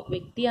ಎದುರುಗಡೆ ಇರೋ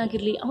ವ್ಯಕ್ತಿ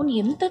ಆಗಿರಲಿ, ಅವನು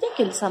ಎಂಥದೇ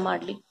ಕೆಲಸ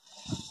ಮಾಡಲಿ,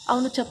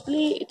 ಅವನು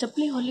ಚಪ್ಪಲಿ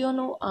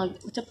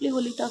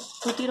ಹೊಲಿತಾ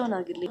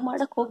ಕೂತಿರೋನಾಗಿರಲಿ,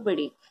 ಮಾಡೋಕ್ಕೆ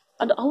ಹೋಗಬೇಡಿ.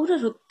 ಅದು ಅವರ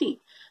ವೃತ್ತಿ.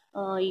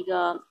 ಈಗ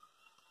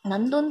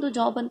ನಂದೊಂದು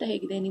ಜಾಬ್ ಅಂತ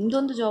ಹೇಗಿದೆ,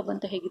 ನಿಮ್ಮದೊಂದು ಜಾಬ್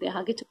ಅಂತ ಹೇಗಿದೆ,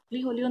 ಹಾಗೆ ಚಪ್ಪಲಿ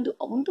ಹೊಲಿಯೊಂದು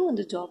ಅವನದು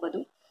ಒಂದು ಜಾಬ್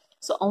ಅದು.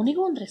 ಸೊ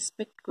ಅವನಿಗೂ ಒಂದು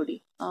ರೆಸ್ಪೆಕ್ಟ್ ಕೊಡಿ.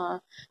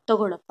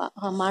 ತಗೊಳಪ್ಪ,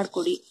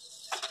 ಮಾಡಿಕೊಡಿ,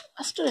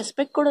 ಅಷ್ಟು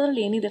ರೆಸ್ಪೆಕ್ಟ್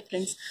ಕೊಡೋದ್ರಲ್ಲಿ ಏನಿದೆ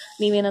ಫ್ರೆಂಡ್ಸ್?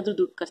 ನೀವೇನಾದರೂ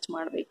ದುಡ್ಡು ಖರ್ಚು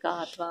ಮಾಡಬೇಕಾ,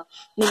 ಅಥವಾ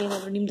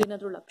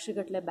ನಿಮ್ದೇನಾದರೂ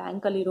ಲಕ್ಷಗಟ್ಟಲೆ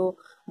ಬ್ಯಾಂಕಲ್ಲಿರೋ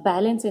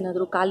ಬ್ಯಾಲೆನ್ಸ್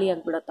ಏನಾದರೂ ಖಾಲಿ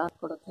ಆಗಿಬಿಡತ್ತಾ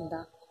ಕೊಡೋದ್ರಿಂದ?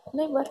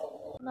 ನೆವರ್.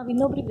 ನಾವು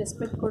ಇನ್ನೊಬ್ರಿಗೆ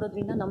ರೆಸ್ಪೆಕ್ಟ್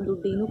ಕೊಡೋದ್ರಿಂದ ನಮ್ಮ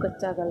ದುಡ್ಡು ಏನೂ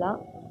ಖರ್ಚಾಗಲ್ಲ,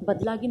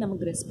 ಬದಲಾಗಿ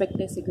ನಮಗೆ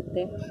ರೆಸ್ಪೆಕ್ಟೇ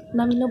ಸಿಗುತ್ತೆ.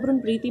 ನಾವು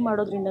ಇನ್ನೊಬ್ರನ್ನ ಪ್ರೀತಿ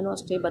ಮಾಡೋದ್ರಿಂದನೂ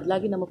ಅಷ್ಟೇ,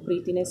 ಬದಲಾಗಿ ನಮಗೆ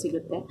ಪ್ರೀತಿನೇ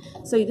ಸಿಗುತ್ತೆ.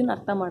 ಸೊ ಇದನ್ನು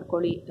ಅರ್ಥ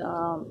ಮಾಡ್ಕೊಳ್ಳಿ.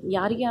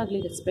 ಯಾರಿಗೇ ಆಗಲಿ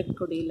ರೆಸ್ಪೆಕ್ಟ್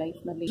ಕೊಡಿ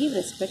ಲೈಫ್ನಲ್ಲಿ. ಈ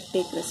ರೆಸ್ಪೆಕ್ಟ್,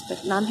 ಟೇಕ್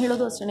ರೆಸ್ಪೆಕ್ಟ್. ನಾನು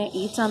ಹೇಳೋದು ಅಷ್ಟೇ,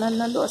 ಈ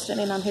ಚಾನಲ್ನಲ್ಲೂ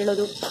ಅಷ್ಟೇ ನಾನು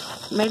ಹೇಳೋದು,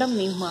 ಮೇಡಮ್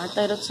ನೀವು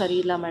ಮಾಡ್ತಾ ಇರೋದು ಸರಿ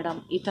ಇಲ್ಲ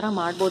ಮೇಡಮ್, ಈ ಥರ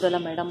ಮಾಡ್ಬೋದಲ್ಲ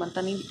ಮೇಡಮ್ ಅಂತ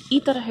ನೀವು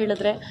ಈ ಥರ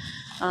ಹೇಳಿದ್ರೆ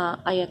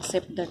ಐ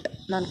ಅಕ್ಸೆಪ್ಟ್ ದಟ್.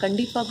 ನಾನು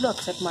ಖಂಡಿತವಾಗ್ಲೂ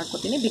ಅಕ್ಸೆಪ್ಟ್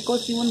ಮಾಡ್ಕೋತೀನಿ.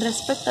 ಬಿಕಾಸ್ ನೀವು ಒಂದು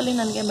ರೆಸ್ಪೆಕ್ಟಲ್ಲಿ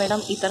ನನಗೆ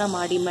ಮೇಡಮ್ ಈ ಥರ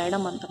ಮಾಡಿ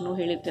ಮೇಡಮ್ ಅಂತಲೂ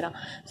ಹೇಳಿರ್ತೀರ.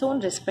 ಸೊ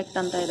ಒಂದು ರೆಸ್ಪೆಕ್ಟ್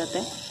ಅಂತ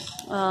ಇರುತ್ತೆ.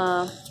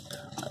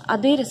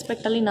 ಅದೇ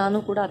ರೆಸ್ಪೆಕ್ಟಲ್ಲಿ ನಾನು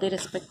ಕೂಡ ಅದೇ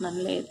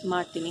ರೆಸ್ಪೆಕ್ಟ್ನಲ್ಲೇ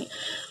ಮಾಡ್ತೀನಿ.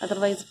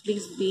 Otherwise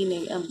please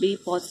be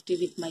positive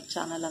with my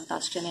channel ಅಂತ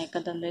ಅಷ್ಟೇ.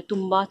 ಯಾಕಂತಂದರೆ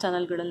ತುಂಬ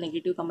ಚಾನಲ್ಗಳಲ್ಲಿ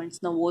ನೆಗೆಟಿವ್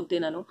ಕಮೆಂಟ್ಸ್ನ ಓದಿದೆ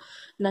ನಾನು.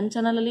 ನನ್ನ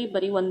ಚಾನಲಲ್ಲಿ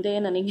ಬರೀ ಒಂದೇ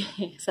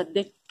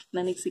ಸದ್ಯಕ್ಕೆ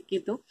ನನಗೆ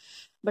ಸಿಕ್ಕಿದ್ದು.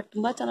 ಬಟ್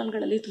ತುಂಬ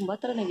ಚಾನಲ್ಗಳಲ್ಲಿ ತುಂಬ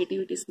ಥರ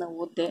ನೆಗೆಟಿವಿಟೀಸ್ನ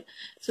ಓದಿದೆ.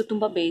 ಸೊ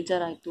ತುಂಬ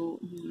ಬೇಜಾರಾಯಿತು.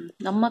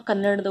 ನಮ್ಮ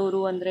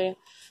ಕನ್ನಡದವರು ಅಂದರೆ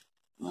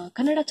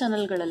ಕನ್ನಡ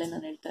ಚಾನಲ್ಗಳಲ್ಲೇ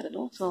ನಾನು ಹೇಳ್ತಾ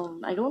ಇರೋದು. So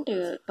I don't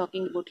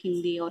talking about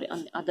Hindi R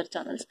other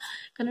channels,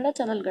 Kannada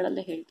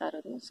ಚಾನಲ್ಗಳಲ್ಲೇ ಹೇಳ್ತಾ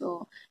ಇರೋದು. ಸೊ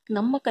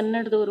ನಮ್ಮ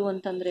ಕನ್ನಡದವರು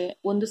ಅಂತಂದರೆ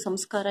ಒಂದು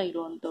ಸಂಸ್ಕಾರ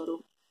ಇರುವಂಥವ್ರು.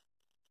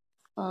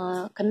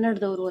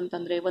 ಕನ್ನಡದವರು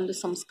ಅಂತಂದರೆ ಒಂದು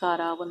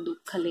ಸಂಸ್ಕಾರ, ಒಂದು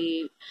ಕಲೆ,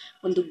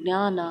 ಒಂದು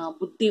ಜ್ಞಾನ,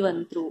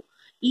 ಬುದ್ಧಿವಂತರು,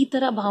 ಈ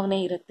ಥರ ಭಾವನೆ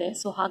ಇರುತ್ತೆ.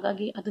 ಸೊ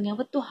ಹಾಗಾಗಿ ಅದನ್ನ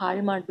ಯಾವತ್ತೂ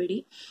ಹಾಳು ಮಾಡಬೇಡಿ.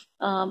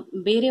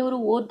 ಬೇರೆಯವರು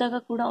ಓದಿದಾಗ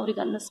ಕೂಡ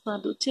ಅವ್ರಿಗೆ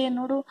ಅನ್ನಿಸ್ಬಾರ್ದು,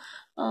 ನೋಡು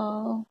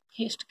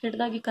ಎಷ್ಟು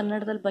ಕೆಟ್ಟದಾಗಿ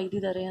ಕನ್ನಡದಲ್ಲಿ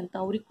ಬೈದಿದ್ದಾರೆ ಅಂತ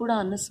ಅವ್ರಿಗೆ ಕೂಡ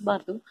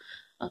ಅನ್ನಿಸ್ಬಾರ್ದು.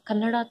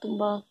 ಕನ್ನಡ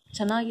ತುಂಬ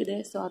ಚೆನ್ನಾಗಿದೆ.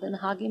 ಸೊ ಅದನ್ನು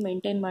ಹಾಗೆ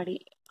ಮೇಂಟೈನ್ ಮಾಡಿ.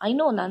 ಐ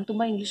ನೋ ನಾನು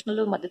ತುಂಬ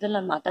ಇಂಗ್ಲೀಷ್ನಲ್ಲೂ ಮಧ್ಯದಲ್ಲಿ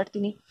ನಾನು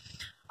ಮಾತಾಡ್ತೀನಿ.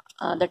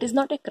 That is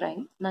not A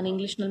crime. ನಾನು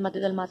ಇಂಗ್ಲೀಷ್ನಲ್ಲಿ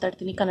ಮಧ್ಯದಲ್ಲಿ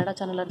ಮಾತಾಡ್ತೀನಿ, ಕನ್ನಡ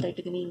ಚಾನಲ್ ಅಂತ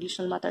ಇಟ್ಟಿದ್ದೀನಿ,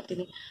 ಇಂಗ್ಲೀಷ್ನಲ್ಲಿ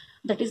ಮಾತಾಡ್ತೀನಿ.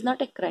 That is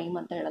not A crime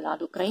ಅಂತ ಹೇಳಲ್ಲ,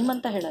 ಅದು ಕ್ರೈಮ್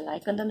ಅಂತ ಹೇಳಲ್ಲ.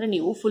 ಯಾಕಂತಂದರೆ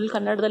ನೀವು ಫುಲ್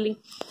ಕನ್ನಡದಲ್ಲಿ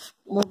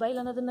ಮೊಬೈಲ್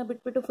ಅನ್ನೋದನ್ನು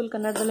ಬಿಟ್ಬಿಟ್ಟು ಫುಲ್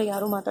ಕನ್ನಡದಲ್ಲೇ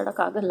ಯಾರೂ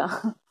ಮಾತಾಡೋಕ್ಕಾಗಲ್ಲ.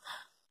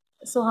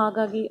 ಸೊ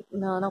ಹಾಗಾಗಿ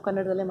ನಾವು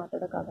ಕನ್ನಡದಲ್ಲೇ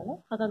ಮಾತಾಡೋಕ್ಕಾಗಲ್ಲ.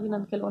 ಹಾಗಾಗಿ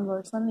ನಾನು ಕೆಲವೊಂದು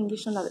ವರ್ಡ್ಸ್ನ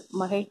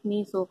ಇಂಗ್ಲೀಷ್ನಲ್ಲಿ ಹೇಳ್ತೀನಿ.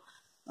 ಸೊ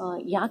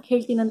ಯಾಕೆ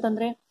ಹೇಳ್ತೀನಿ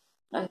ಅಂತಂದರೆ,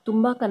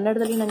 ತುಂಬ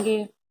ಕನ್ನಡದಲ್ಲಿ ನನಗೆ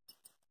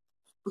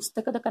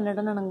ಪುಸ್ತಕದ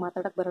ಕನ್ನಡನ ನಂಗೆ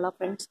ಮಾತಾಡೋಕ್ಕೆ ಬರೋಲ್ಲ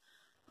ಫ್ರೆಂಡ್ಸ್.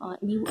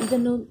 ನೀವು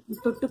ಇದನ್ನು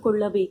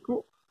ತೊಟ್ಟುಕೊಳ್ಳಬೇಕು,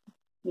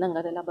 ನಂಗೆ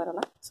ಅದೆಲ್ಲ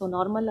ಬರೋಲ್ಲ. ಸೊ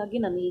ನಾರ್ಮಲಾಗಿ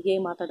ನಾನು ಹೀಗೆ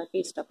ಮಾತಾಡೋಕ್ಕೆ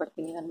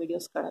ಇಷ್ಟಪಡ್ತೀನಿ ನನ್ನ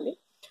ವೀಡಿಯೋಸ್ಗಳಲ್ಲಿ.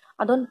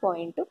 ಅದೊಂದು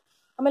ಪಾಯಿಂಟು.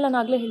 ಆಮೇಲೆ ನಾನು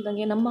ಆಗಲೇ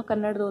ಹೇಳ್ದಂಗೆ ನಮ್ಮ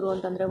ಕನ್ನಡದವರು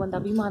ಅಂತಂದರೆ ಒಂದು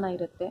ಅಭಿಮಾನ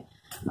ಇರುತ್ತೆ.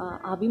 ಆ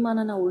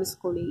ಅಭಿಮಾನನ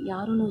ಉಳಿಸ್ಕೊಳ್ಳಿ.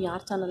 ಯಾರೂ ಯಾರ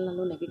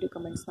ಚಾನಲ್ನಲ್ಲೂ ನೆಗೆಟಿವ್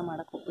ಕಮೆಂಟ್ಸ್ನ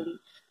ಮಾಡೋಕ್ಕೆ ಹೋಗ್ಬೇಡಿ.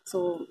 ಸೊ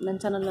ನನ್ನ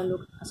ಚಾನಲ್ನಲ್ಲೂ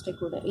ಅಷ್ಟೇ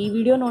ಕೂಡ ಈ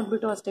ವಿಡಿಯೋ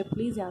ನೋಡಿಬಿಟ್ಟು ಅಷ್ಟೇ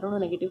ಪ್ಲೀಸ್ ಯಾರೂ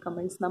ನೆಗೆಟಿವ್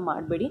ಕಮೆಂಟ್ಸ್ನ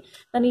ಮಾಡಬೇಡಿ.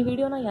 ನಾನು ಈ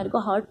ವಿಡಿಯೋನ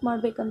ಯಾರಿಗೋ ಹರ್ಟ್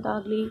ಮಾಡಬೇಕಂತ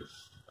ಆಗಲಿ,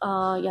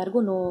 ಯಾರಿಗೂ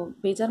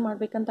ಬೇಜಾರು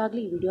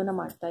ಮಾಡಬೇಕಂತಾಗಲಿ ಈ ವಿಡಿಯೋನ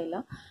ಮಾಡ್ತಾಯಿಲ್ಲ.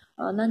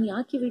 ನಾನು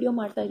ಯಾಕೆ ಈ ವಿಡಿಯೋ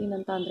ಮಾಡ್ತಾಯಿದ್ದೀನಿ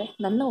ಅಂತ ಅಂದರೆ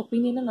ನನ್ನ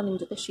ಒಪಿನಿಯನ್ನ ನಾನು ನಿಮ್ಮ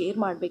ಜೊತೆ ಶೇರ್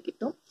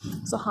ಮಾಡಬೇಕಿತ್ತು.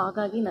 ಸೊ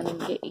ಹಾಗಾಗಿ ನಾನು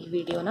ನಿಮಗೆ ಈ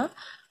ವಿಡಿಯೋನ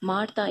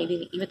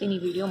ಮಾಡ್ತಾಯಿದ್ದೀನಿ, ಇವತ್ತಿನ ಈ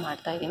ವಿಡಿಯೋ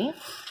ಮಾಡ್ತಾಯಿದ್ದೀನಿ.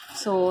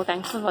 So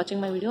thanks for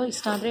watching my video.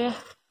 ಇಷ್ಟ ಆದರೆ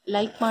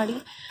ಲೈಕ್ ಮಾಡಿ,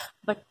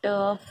 but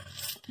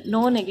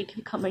no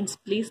negative comments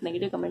please.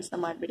 Negative ಕಮೆಂಟ್ಸ್ನ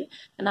ಮಾಡಬೇಡಿ.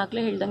 ನಾನು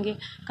ಆಗಲೇ ಹೇಳ್ದಂಗೆ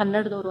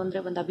ಕನ್ನಡದವರು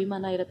ಅಂದರೆ ಒಂದು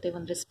ಅಭಿಮಾನ ಇರುತ್ತೆ,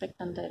 ಒಂದು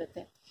ರೆಸ್ಪೆಕ್ಟ್ ಅಂತ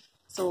ಇರುತ್ತೆ.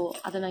 ಸೊ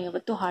ಅದನ್ನು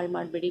ಯಾವತ್ತೂ ಹಾಳು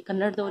ಮಾಡಬೇಡಿ.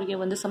 ಕನ್ನಡದವರಿಗೆ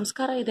ಒಂದು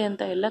ಸಂಸ್ಕಾರ ಇದೆ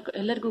ಅಂತ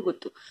ಎಲ್ಲರಿಗೂ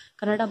ಗೊತ್ತು.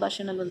 ಕನ್ನಡ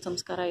ಭಾಷೆನಲ್ಲಿ ಒಂದು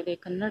ಸಂಸ್ಕಾರ ಇದೆ,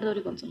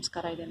 ಕನ್ನಡದವ್ರಿಗೆ ಒಂದು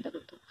ಸಂಸ್ಕಾರ ಇದೆ ಅಂತ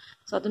ಗೊತ್ತು.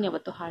 ಸೊ ಅದನ್ನು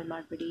ಯಾವತ್ತೂ ಹಾಳು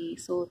ಮಾಡಬೇಡಿ.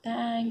 ಸೊ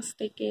ಥ್ಯಾಂಕ್ಸ್,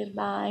 ಟೇಕ್ ಕೇರ್,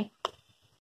 ಬಾಯ್.